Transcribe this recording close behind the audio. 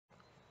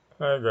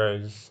Hi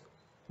guys,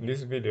 in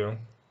this video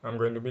I'm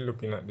going to be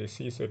looking at the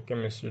CSEC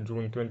Chemistry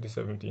June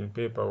 2017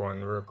 Paper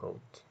 1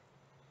 workout.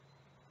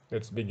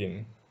 Let's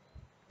begin.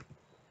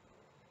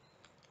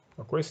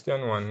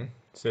 Question 1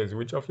 says,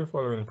 which of the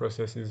following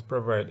processes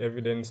provide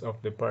evidence of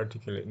the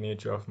particulate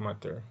nature of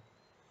matter?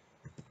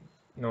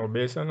 Now,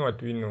 based on what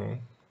we know,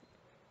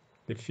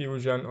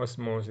 diffusion,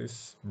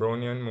 osmosis,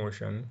 Brownian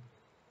motion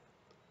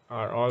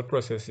are all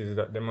processes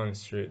that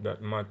demonstrate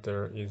that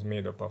matter is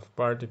made up of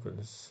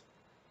particles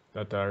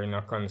that are in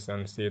a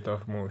constant state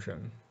of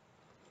motion.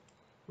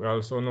 We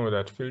also know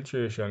that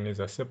filtration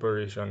is a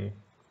separation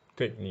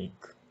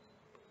technique.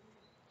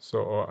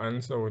 So our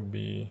answer would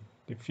be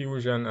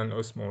diffusion and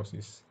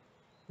osmosis,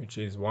 which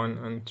is 1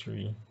 and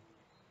 3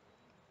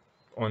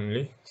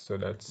 only. So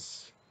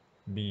that's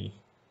B.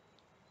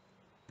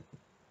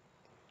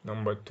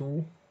 Number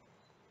 2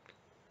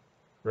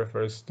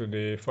 refers to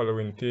the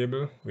following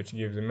table, which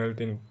gives the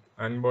melting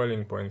and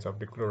boiling points of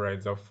the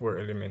chlorides of 4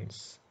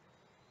 elements.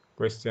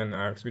 Question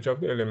asks, which of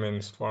the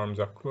elements forms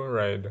a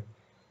chloride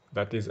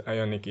that is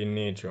ionic in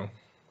nature?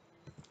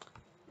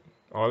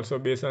 Also,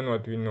 based on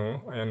what we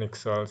know, ionic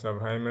salts have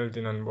high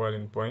melting and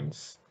boiling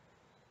points.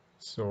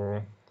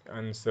 So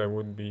answer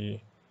would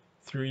be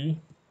 3,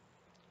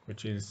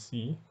 which is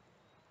C.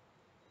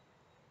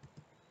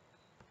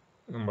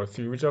 Number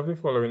 3, which of the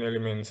following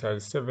elements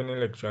has 7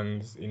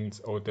 electrons in its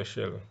outer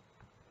shell?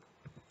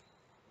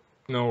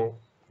 Now,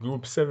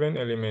 group 7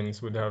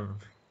 elements would have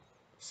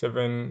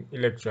 7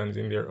 electrons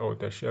in their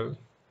outer shell.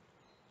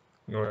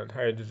 Know that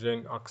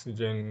hydrogen,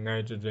 oxygen,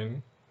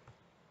 nitrogen,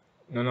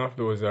 none of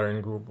those are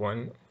in group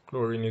 1.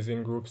 Chlorine is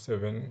in group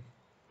 7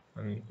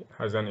 and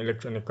has an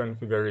electronic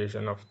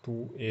configuration of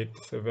 2, 8,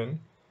 7.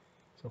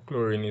 So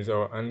chlorine is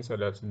our answer,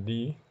 that's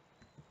D.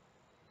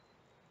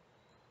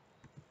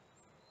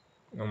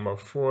 Number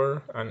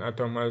 4, an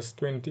atom has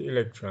 20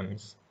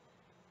 electrons.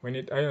 When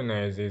it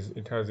ionizes,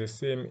 it has the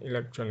same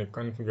electronic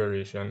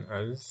configuration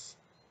as.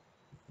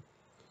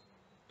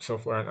 So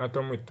for an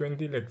atom with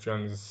 20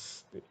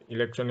 electrons, the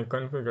electronic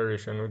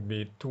configuration would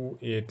be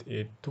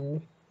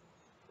 2882,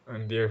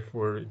 and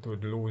therefore it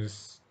would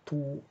lose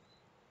 2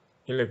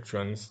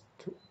 electrons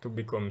to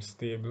become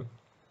stable.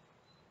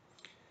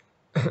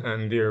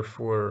 And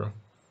therefore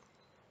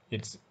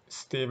its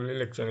stable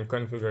electronic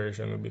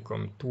configuration would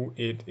become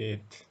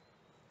 288,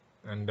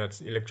 and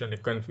that's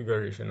electronic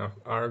configuration of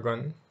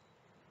argon.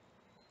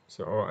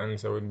 So our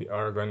answer would be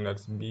argon,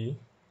 that's B.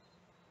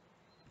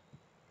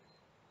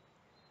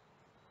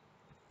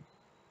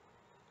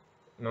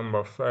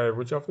 Number 5,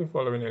 which of the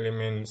following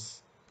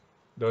elements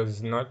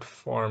does not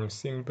form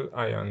simple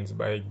ions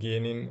by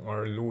gaining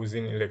or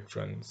losing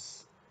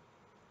electrons?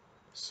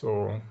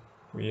 So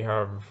we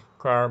have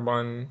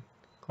carbon,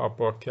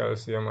 copper,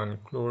 calcium,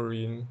 and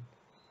chlorine.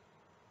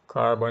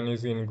 Carbon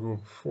is in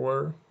group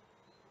 4,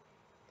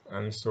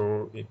 and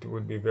so it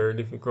would be very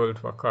difficult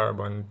for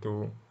carbon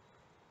to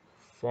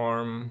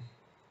form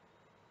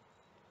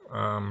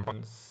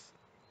bonds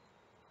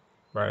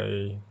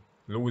by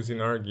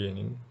losing or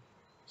gaining.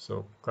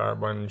 So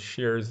carbon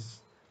shares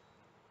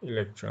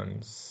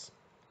electrons.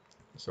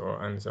 So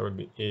our answer would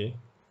be A.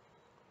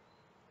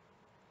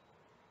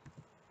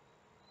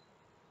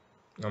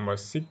 Number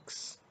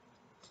 6,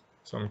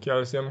 some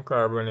calcium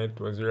carbonate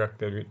was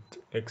reacted with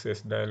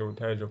excess dilute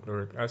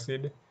hydrochloric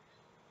acid.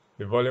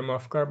 The volume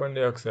of carbon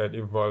dioxide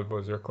evolved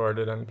was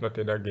recorded and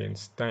plotted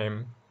against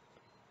time.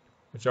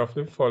 Which of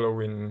the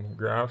following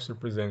graphs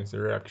represents the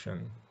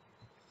reaction?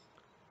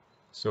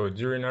 So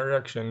during a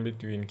reaction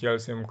between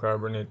calcium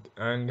carbonate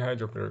and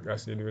hydrochloric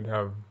acid, we would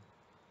have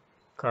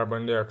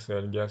carbon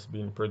dioxide gas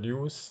being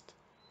produced,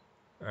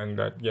 and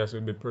that gas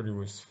will be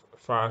produced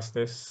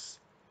fastest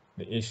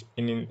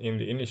in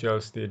the initial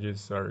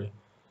stages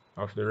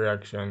of the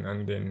reaction,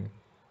 and then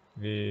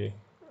the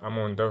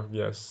amount of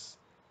gas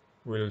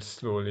will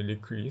slowly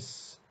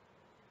decrease.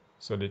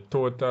 So the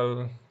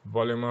total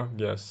volume of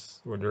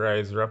gas would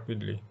rise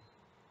rapidly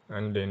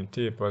and then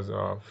tapers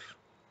off.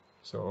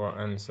 So our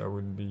answer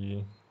would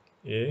be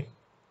A.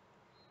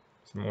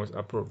 It's the most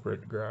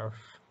appropriate graph.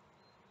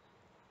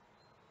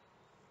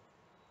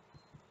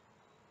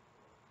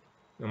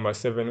 Number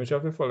 7, which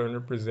of the following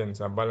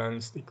represents a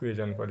balanced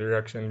equation for the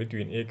reaction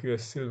between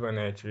aqueous silver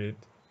nitrate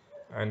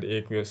and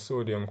aqueous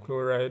sodium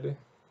chloride?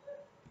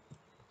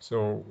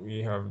 So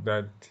we have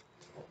that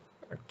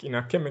in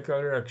a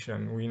chemical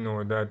reaction, we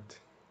know that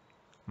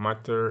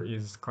matter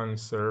is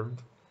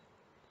conserved.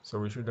 So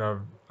we should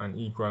have an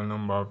equal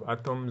number of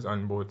atoms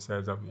on both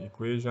sides of the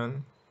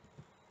equation.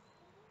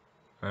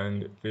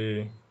 And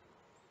the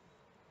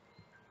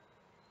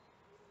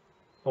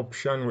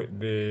option with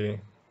the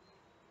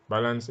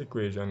balanced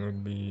equation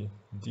would be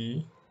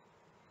D.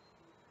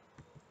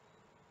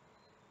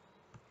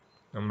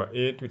 Number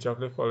 8, which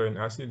of the following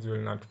acids will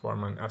not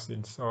form an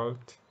acid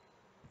salt?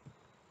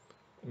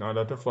 In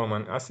order to form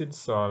an acid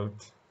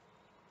salt,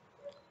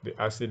 the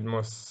acid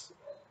must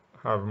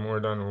have more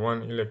than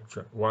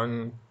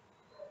one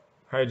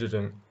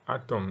hydrogen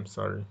atom,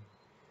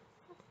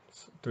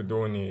 to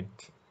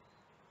donate.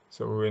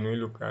 So when we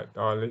look at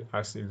all the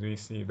acids, we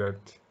see that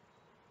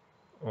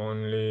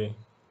only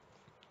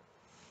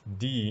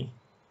D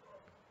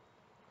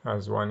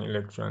has 1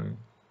 electron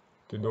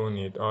to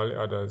donate. All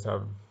the others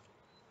have,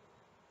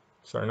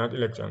 sorry, not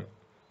electron,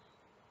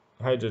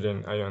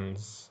 hydrogen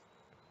ions.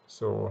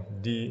 So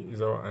D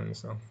is our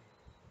answer.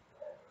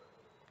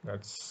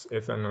 That's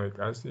ethanoic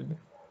acid.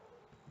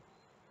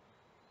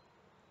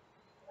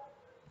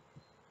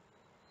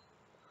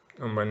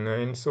 Number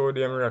 9,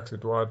 sodium reacts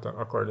with water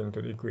according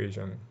to the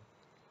equation.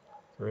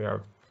 So we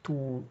have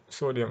 2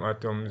 sodium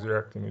atoms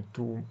reacting with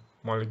 2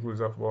 molecules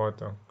of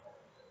water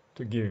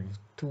to give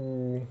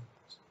 2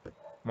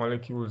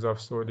 molecules of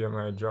sodium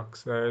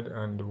hydroxide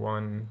and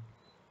 1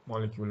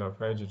 molecule of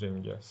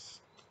hydrogen gas.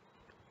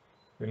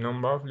 The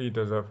number of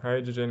liters of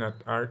hydrogen at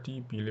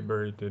RTP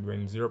liberated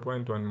when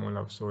 0.1 mole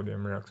of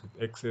sodium reacts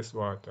with excess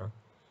water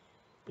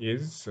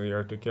is, so you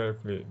have to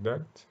calculate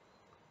that.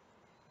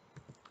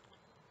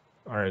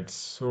 Alright,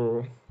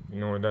 so you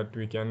know that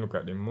we can look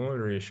at the mole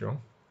ratio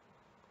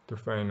to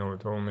find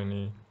out how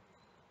many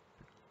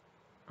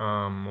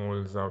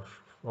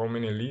how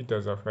many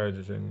liters of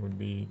hydrogen would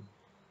be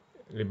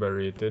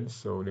liberated.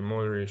 So the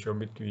mole ratio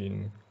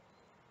between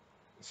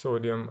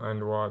sodium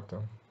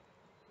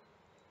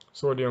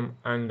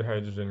and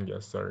hydrogen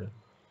gas, sorry,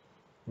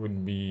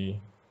 would be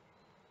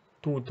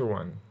 2 to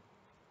 1.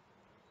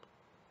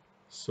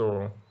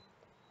 So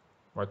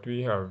what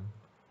we have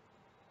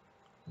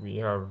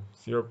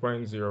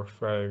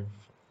 0.05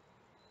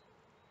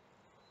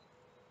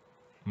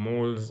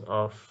 moles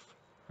of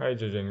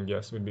hydrogen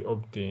gas would be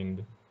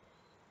obtained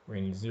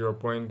when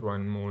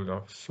 0.1 mole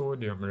of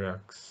sodium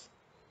reacts.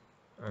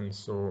 And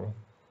so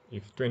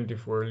if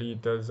 24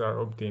 liters are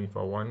obtained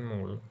for 1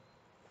 mole,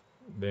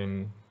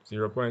 then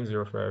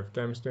 0.05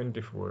 times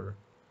 24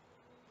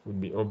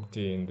 would be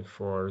obtained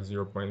for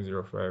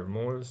 0.05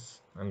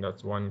 moles, and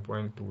that's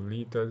 1.2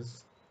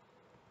 liters.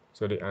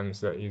 So the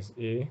answer is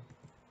A.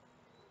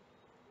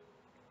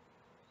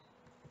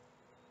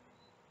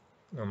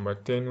 Number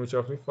 10, which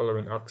of the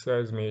following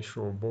oxides may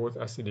show both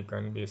acidic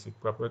and basic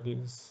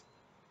properties?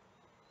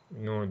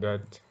 We know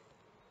that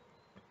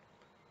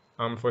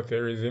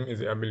amphoterism is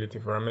the ability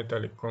for a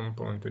metallic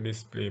compound to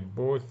display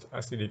both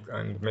acidic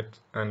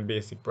and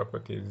basic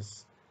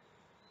properties,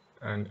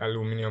 and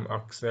aluminum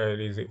oxide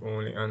is the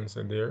only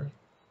answer there,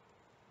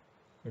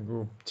 the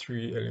group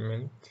 3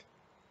 element.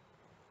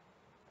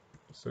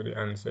 So the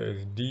answer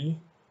is D.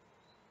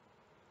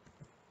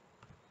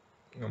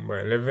 Number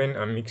 11,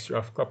 a mixture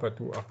of copper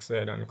 2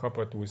 oxide and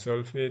copper 2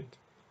 sulfate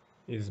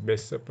is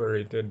best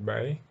separated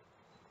by.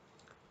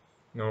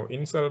 Now,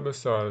 insoluble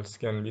salts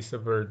can be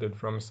separated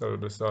from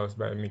soluble salts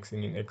by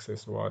mixing in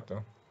excess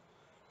water,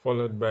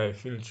 followed by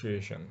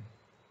filtration.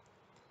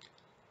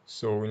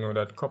 So we know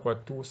that copper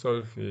 2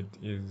 sulfate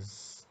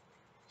is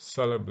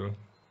soluble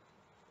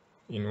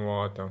in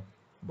water,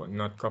 but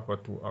not copper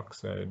 2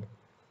 oxide.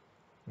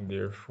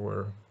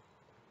 Therefore,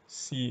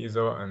 C is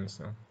our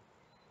answer.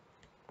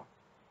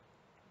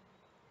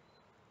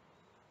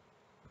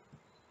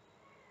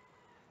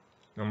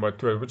 Number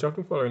 12, which of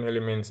the following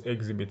elements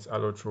exhibits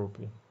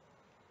allotropy?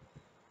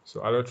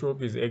 So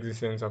allotropy is the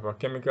existence of a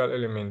chemical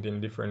element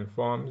in different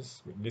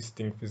forms with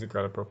distinct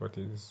physical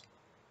properties.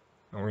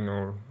 And we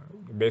know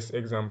the best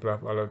example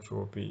of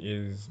allotropy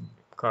is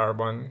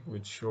carbon,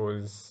 which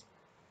shows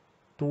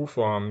 2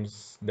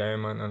 forms,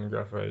 diamond and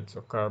graphite.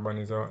 So carbon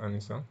is our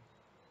answer.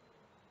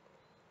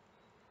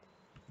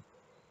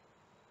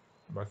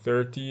 Number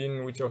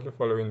 13, which of the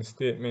following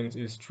statements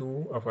is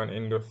true of an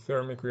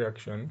endothermic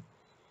reaction?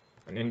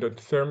 An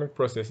endothermic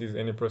process is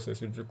any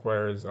process which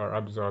requires or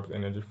absorbs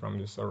energy from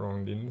the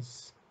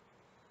surroundings.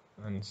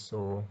 And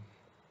so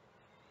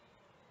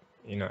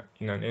in an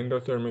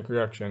endothermic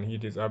reaction,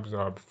 heat is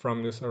absorbed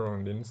from the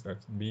surroundings.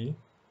 That's B.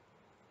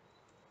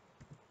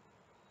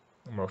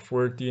 Number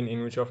 14,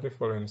 in which of the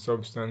following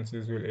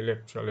substances will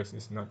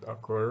electrolysis not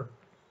occur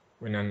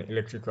when an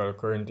electrical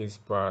current is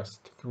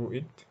passed through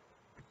it?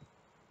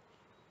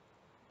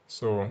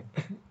 So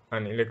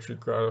an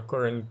electrical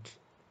current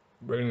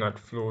will not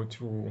flow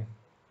through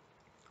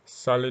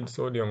solid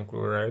sodium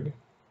chloride.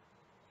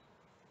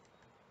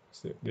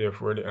 So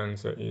therefore the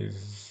answer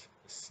is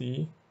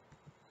C.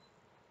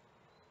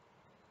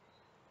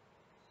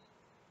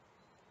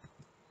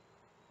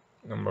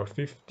 Number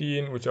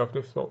 15, which of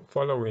the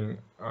following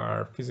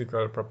are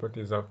physical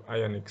properties of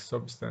ionic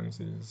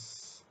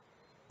substances?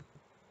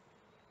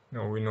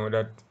 Now we know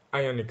that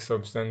ionic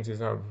substances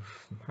have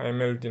high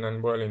melting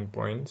and boiling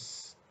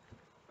points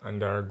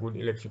and are good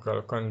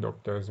electrical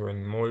conductors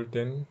when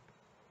molten.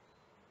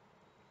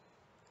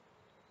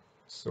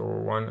 So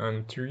 1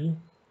 and 3,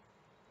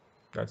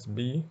 that's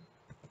B.